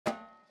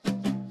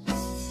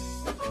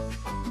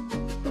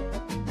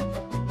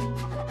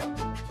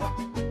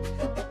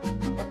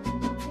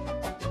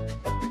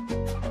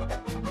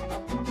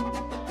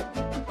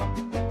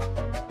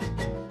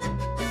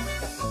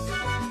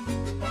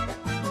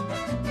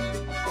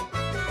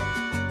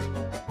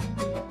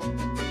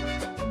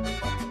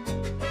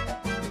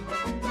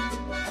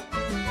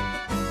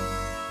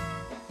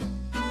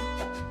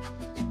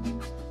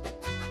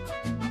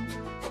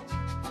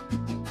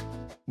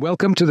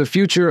Welcome to the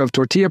future of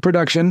tortilla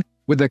production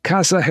with the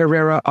Casa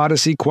Herrera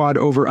Odyssey quad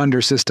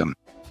over-under system.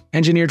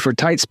 Engineered for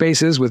tight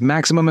spaces with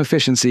maximum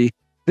efficiency,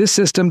 this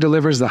system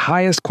delivers the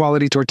highest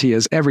quality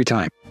tortillas every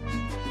time.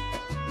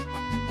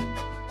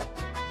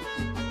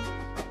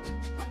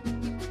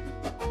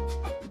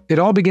 It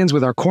all begins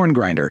with our corn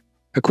grinder,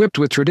 equipped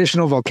with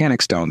traditional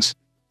volcanic stones.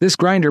 This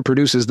grinder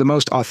produces the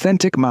most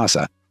authentic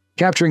masa,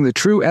 capturing the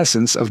true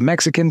essence of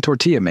Mexican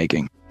tortilla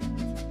making.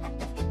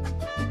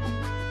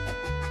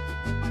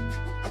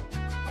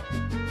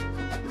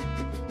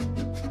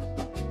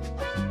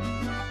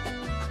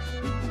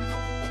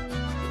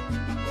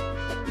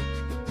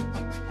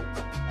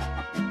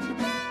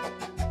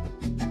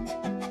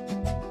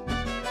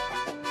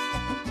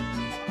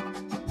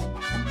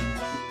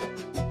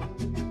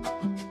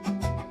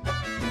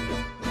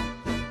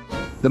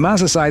 The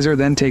masa sizer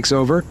then takes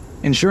over,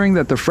 ensuring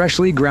that the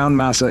freshly ground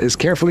masa is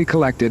carefully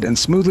collected and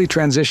smoothly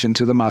transitioned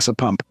to the masa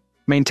pump,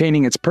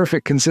 maintaining its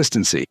perfect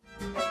consistency.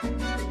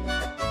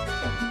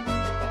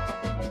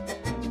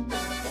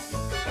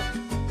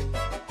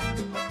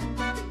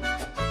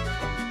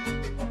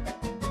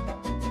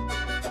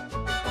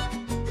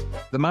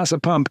 The masa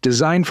pump,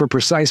 designed for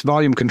precise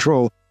volume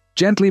control,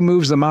 gently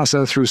moves the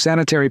masa through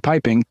sanitary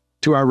piping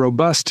to our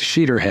robust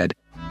sheeter head.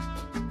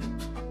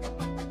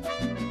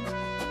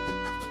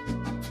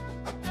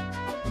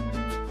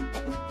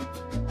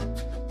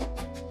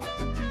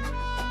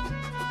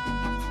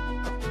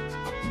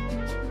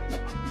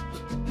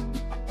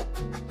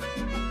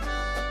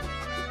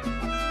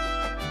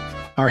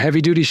 Our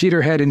heavy-duty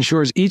sheeter head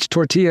ensures each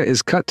tortilla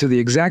is cut to the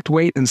exact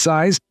weight and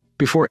size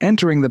before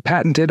entering the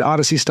patented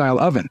Odyssey-style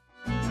oven.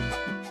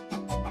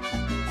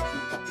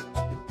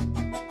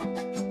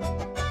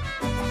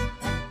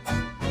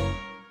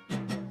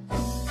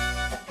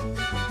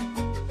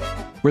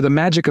 Where the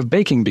magic of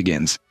baking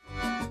begins.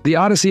 The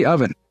Odyssey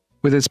oven,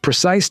 with its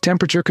precise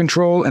temperature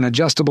control and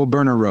adjustable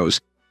burner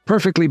rows,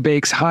 perfectly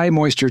bakes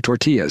high-moisture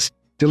tortillas,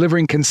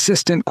 delivering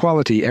consistent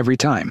quality every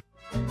time.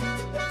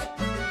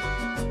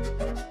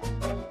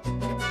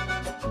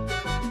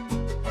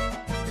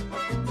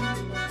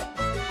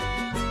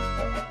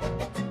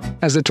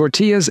 As the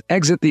tortillas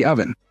exit the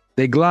oven,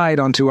 they glide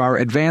onto our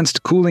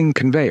advanced cooling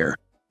conveyor.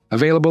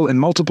 Available in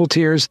multiple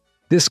tiers,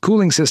 this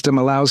cooling system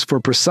allows for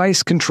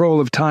precise control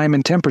of time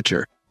and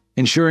temperature,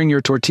 ensuring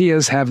your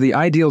tortillas have the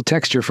ideal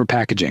texture for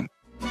packaging.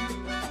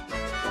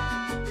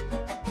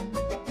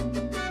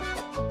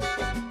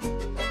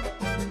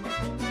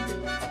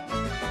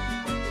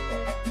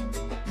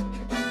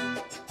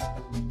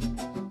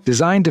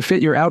 Designed to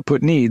fit your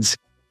output needs,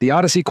 the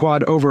Odyssey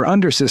Quad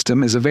over-under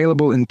system is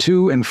available in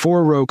 2- and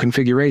 4-row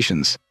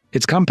configurations.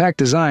 Its compact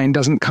design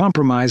doesn't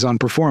compromise on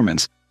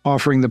performance,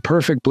 offering the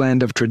perfect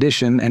blend of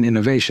tradition and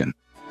innovation.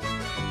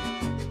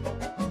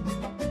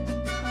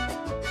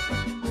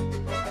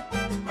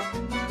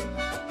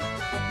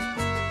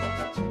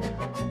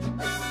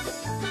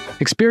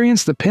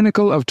 Experience the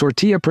pinnacle of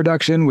tortilla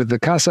production with the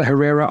Casa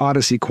Herrera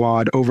Odyssey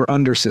Quad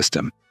over-under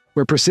system,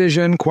 where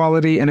precision,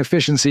 quality, and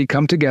efficiency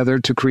come together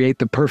to create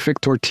the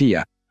perfect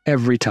tortilla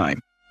every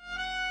time.